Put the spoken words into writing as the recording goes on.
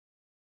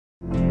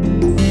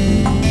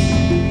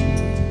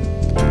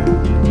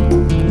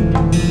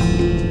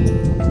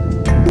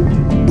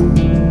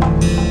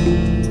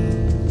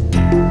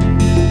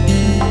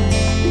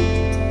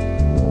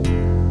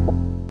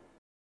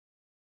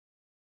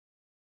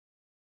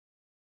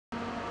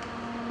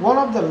One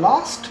of the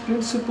last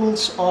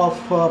principles of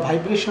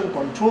vibration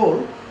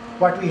control,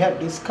 what we have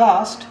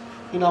discussed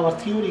in our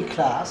theory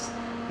class,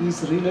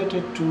 is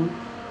related to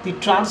the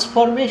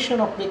transformation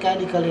of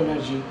mechanical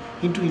energy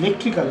into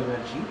electrical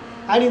energy,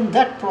 and in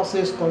that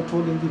process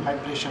controlling the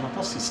vibration of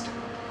a system.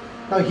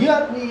 Now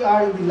here we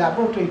are in the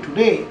laboratory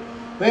today,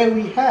 where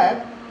we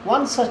have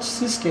one such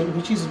system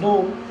which is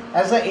known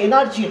as an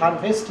energy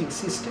harvesting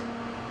system.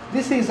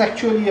 This is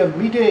actually a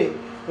midday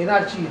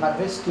energy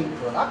harvesting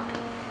product.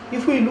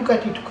 If we look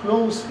at it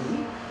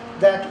closely,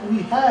 that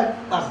we have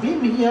a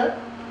beam here,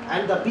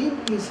 and the beam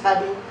is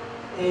having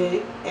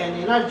an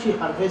energy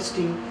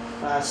harvesting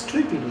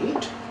strip in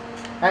it,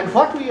 and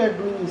what we are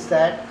doing is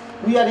that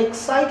we are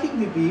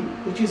exciting the beam,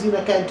 which is in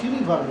a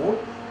cantilever mode,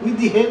 with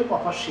the help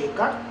of a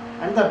shaker,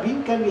 and the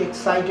beam can be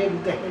excited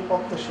with the help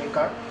of the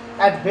shaker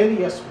at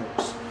various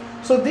modes.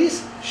 So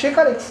this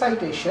shaker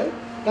excitation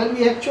can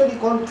be actually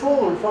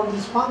controlled from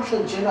this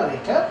function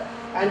generator,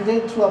 and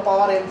then through a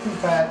power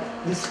amplifier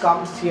this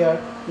comes here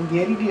in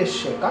the LDS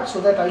shaker,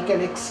 so that I can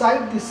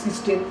excite this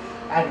system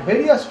at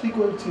various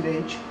frequency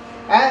range,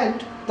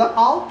 and the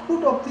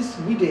output of this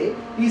midday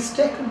is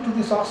taken to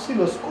this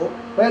oscilloscope,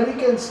 where we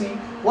can see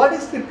what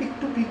is the peak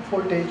to peak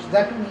voltage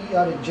that we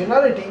are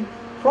generating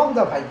from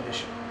the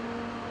vibration.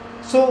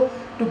 So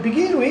to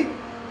begin with,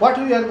 what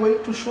we are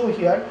going to show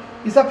here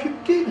is a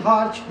 15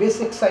 Hz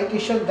base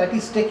excitation that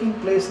is taking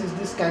place in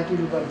this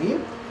cantilever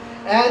beam,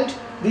 and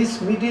this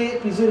midday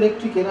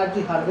piezoelectric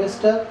energy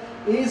harvester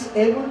is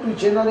able to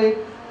generate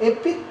a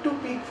peak to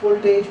peak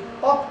voltage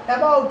of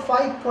about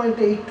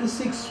 5.8 to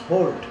 6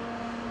 volt.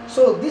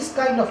 So this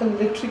kind of an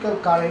electrical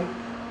current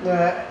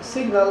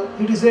signal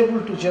it is able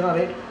to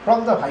generate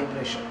from the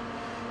vibration.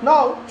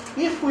 Now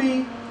if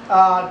we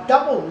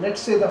double,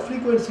 let's say, the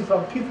frequency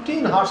from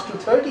 15 Hz to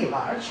 30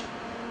 Hz,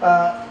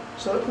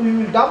 so we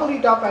will double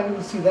it up and we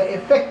will see the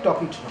effect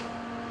of it now.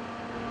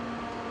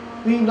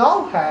 We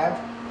now have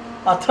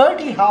a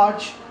 30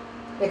 Hz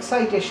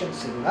excitation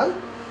signal,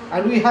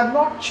 and we have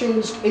not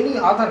changed any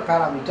other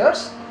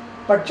parameters,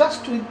 but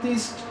just with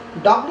this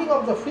doubling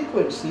of the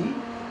frequency,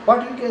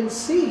 what you can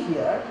see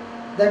here,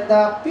 that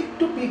the peak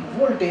to peak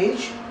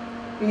voltage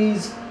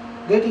is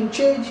getting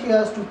changed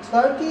here to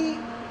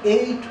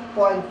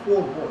 38.4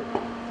 volt.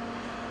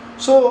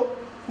 So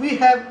we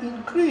have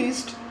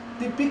increased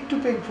the peak to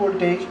peak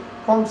voltage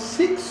from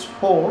 6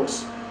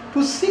 volts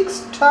to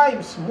 6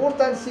 times, more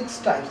than 6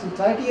 times, to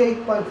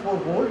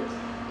 38.4 volt,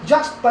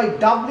 just by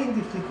doubling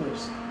the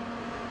frequency.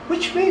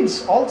 Which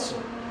means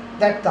also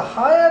that the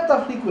higher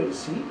the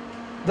frequency,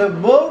 the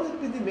more will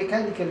be the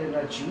mechanical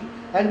energy,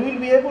 and we will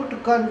be able to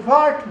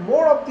convert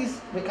more of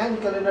this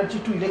mechanical energy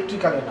to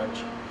electrical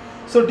energy.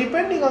 So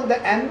depending on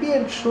the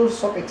ambient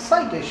source of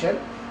excitation,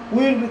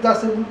 we will be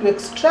thus able to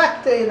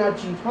extract the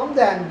energy from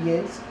the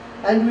ambience,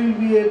 and we will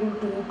be able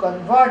to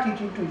convert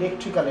it into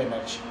electrical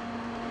energy.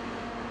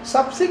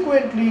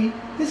 Subsequently,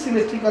 this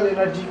electrical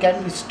energy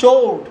can be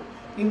stored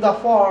in the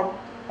form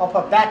of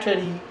a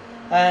battery,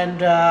 and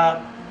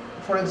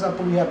for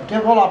example, we have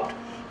developed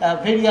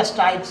various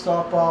types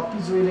of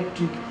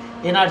piezoelectric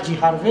energy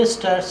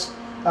harvesters,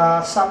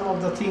 some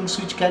of the things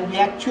which can be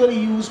actually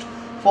used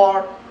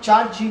for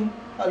charging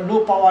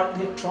low power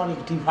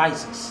electronic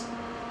devices.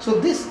 So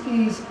this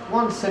is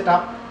one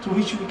setup through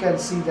which we can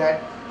see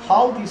that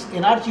how this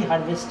energy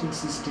harvesting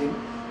system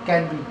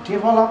can be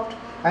developed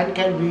and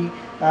can be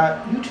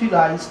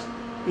utilized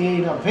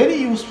in a very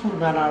useful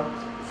manner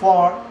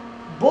for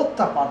both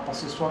the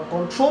purposes, for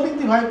controlling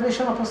the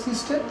vibration of a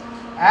system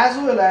as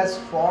well as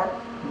for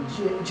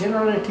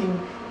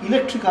generating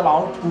electrical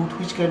output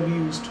which can be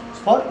used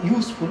for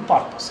useful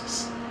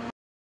purposes.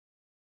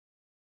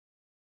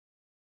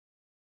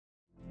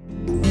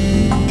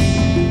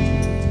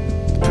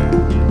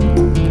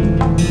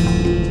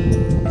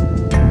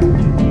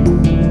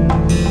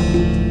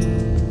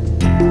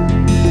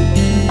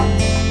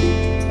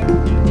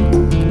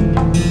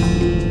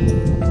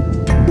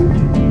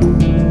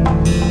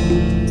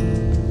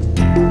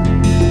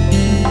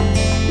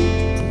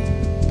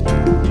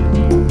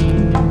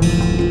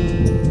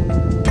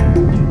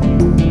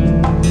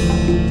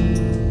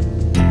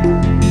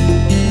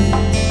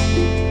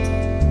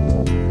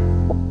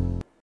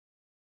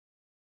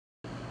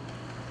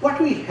 What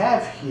we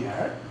have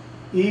here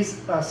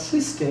is a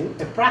system,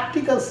 a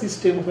practical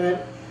system,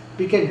 where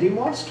we can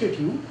demonstrate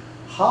you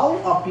how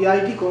a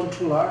PID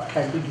controller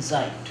can be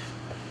designed.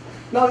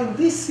 Now in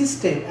this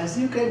system, as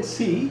you can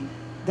see,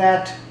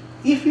 that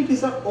if it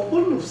is an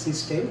open loop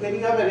system, then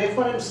you have a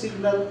reference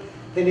signal,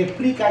 then a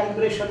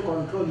pre-calibration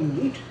control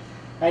unit,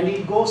 and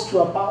it goes to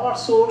a power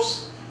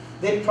source.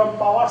 Then from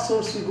power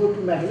source you go to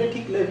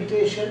magnetic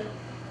levitation,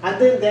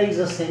 and then there is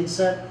a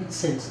sensor which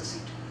senses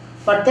it.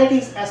 But that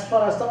is as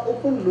far as the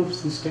open loop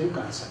system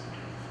concerned.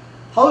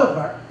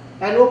 However,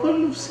 an open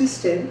loop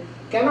system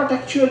cannot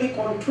actually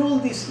control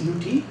this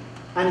UT,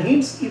 and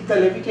hence if the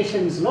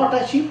levitation is not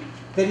achieved,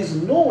 there is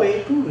no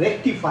way to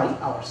rectify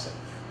ourselves.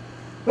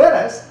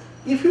 Whereas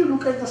if you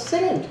look at the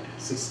second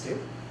system,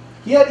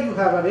 here you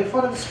have a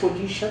reference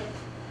position,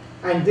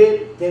 and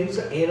then there is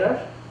an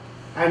error,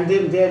 and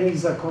then there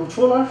is a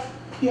controller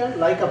here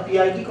like a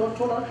PID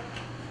controller,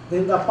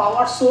 then the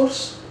power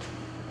source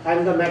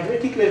and the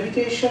magnetic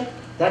levitation,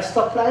 that's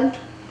the plant,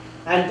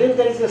 and then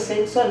there is a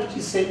sensor which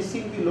is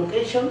sensing the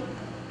location,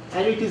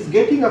 and it is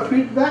getting a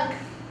feedback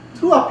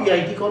through a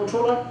PID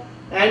controller,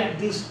 and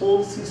this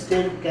whole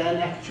system can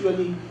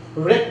actually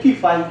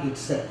rectify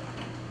itself.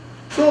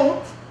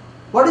 So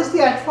what is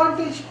the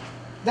advantage?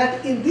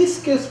 That in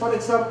this case, for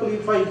example,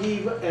 if I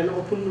give an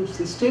open loop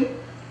system,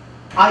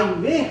 I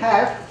may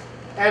have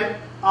an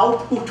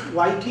output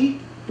YT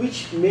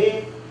which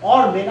may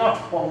or may not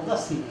follow the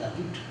signal.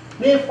 It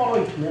may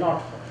follow, it may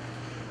not follow.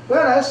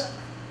 Whereas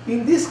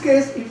in this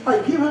case, if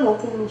I give an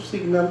open loop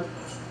signal,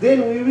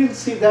 then we will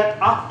see that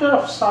after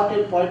a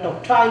certain point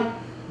of time,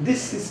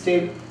 this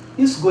system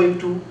is going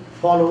to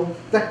follow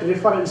that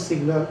reference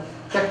signal.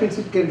 That means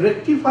it can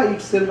rectify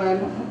itself,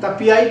 and the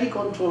PID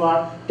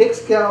controller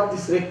takes care of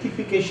this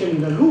rectification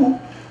in a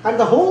loop, and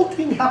the whole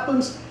thing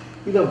happens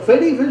in a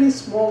very, very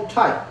small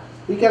time.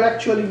 We can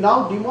actually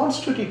now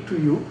demonstrate it to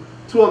you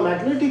through a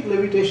magnetic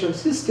levitation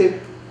system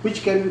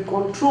which can be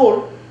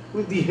controlled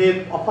with the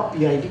help of a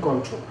PID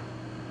controller.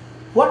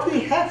 What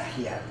we have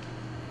here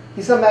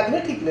is a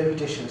magnetic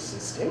levitation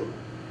system,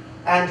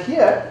 and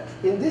here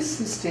in this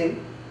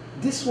system,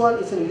 this one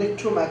is an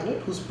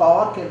electromagnet whose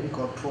power can be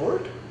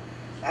controlled,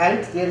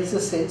 and there is a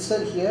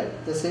sensor here.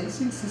 The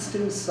sensing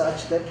system is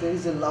such that there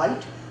is a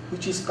light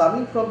which is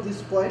coming from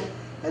this point,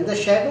 and the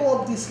shadow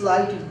of this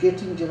light is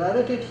getting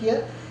generated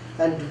here,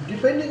 and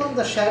depending on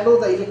the shadow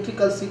the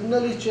electrical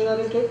signal is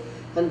generated,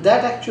 and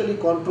that actually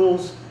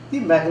controls the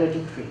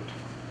magnetic field.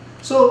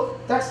 So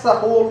that's the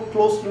whole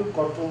closed loop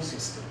control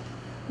system.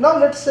 Now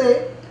let's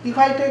say if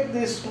I take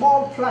this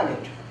small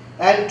planet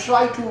and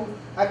try to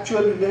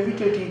actually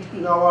levitate it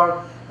in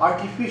our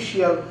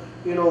artificial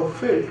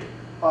field,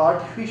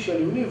 artificial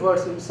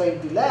universe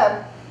inside the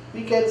lab,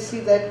 we can see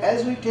that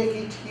as we take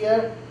it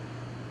here,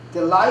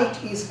 the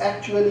light is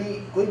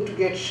actually going to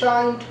get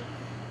shined,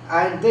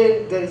 and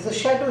then there is a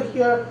shadow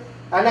here,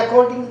 and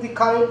accordingly the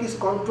current is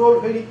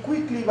controlled very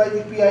quickly by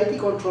the PID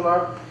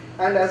controller,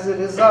 and as a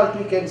result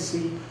we can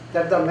see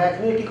that the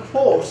magnetic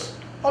force,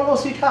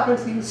 almost it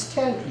happens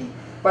instantly,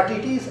 but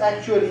it is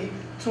actually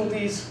through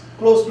this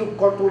closed loop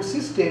control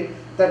system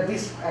that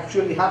this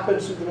actually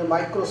happens within a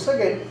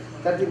microsecond,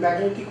 that the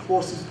magnetic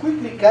force is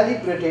quickly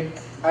calibrated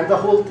and the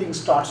whole thing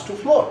starts to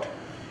float.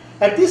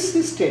 At this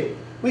system,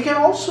 we can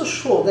also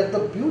show that the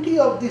beauty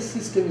of this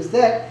system is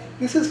that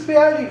this is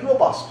fairly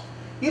robust.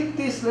 If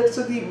this, let's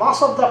say the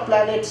mass of the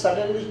planet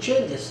suddenly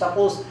changes,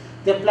 suppose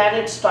the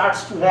planet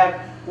starts to have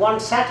one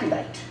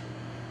satellite,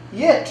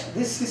 yet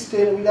this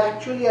system will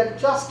actually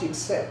adjust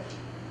itself.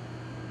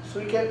 So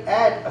we can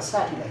add a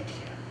satellite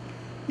here.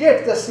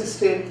 Yet the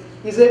system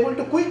is able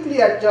to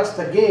quickly adjust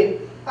again,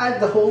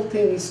 and the whole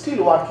thing is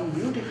still working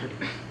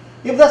beautifully.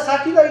 If the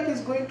satellite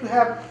is going to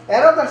have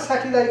another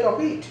satellite of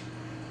it,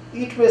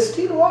 it may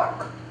still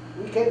work.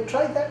 We can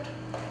try that.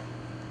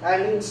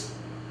 And its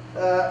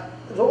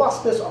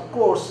robustness, of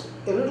course,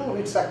 a little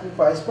bit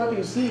sacrificed, but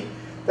you see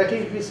that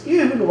it is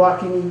even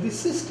working in this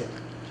system.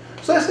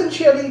 So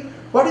essentially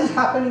what is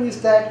happening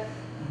is that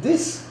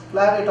this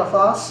planet of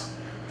us,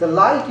 the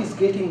light is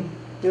getting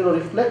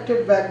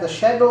reflected back, the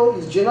shadow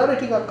is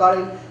generating a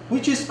current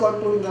which is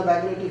controlling the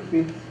magnetic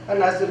field,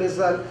 and as a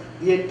result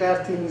the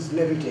entire thing is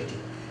levitating.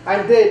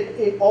 And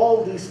then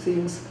all these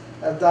things,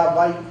 as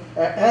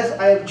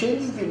I am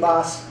changing the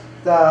mass,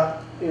 the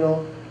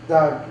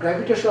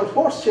gravitational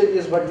force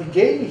changes, but the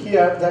gain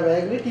here, the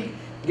magnetic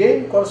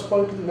gain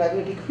corresponding to the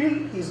magnetic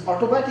field, is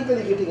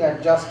automatically getting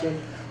adjusted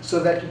so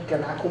that it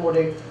can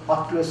accommodate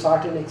up to a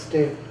certain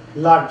extent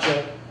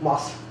larger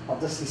mass of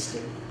the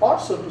system, or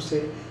so to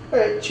say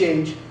a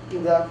change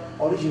in the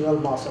original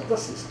mass of the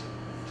system.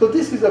 So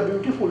this is a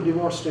beautiful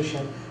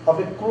demonstration of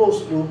a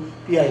closed loop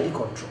PID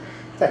control.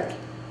 Thank you.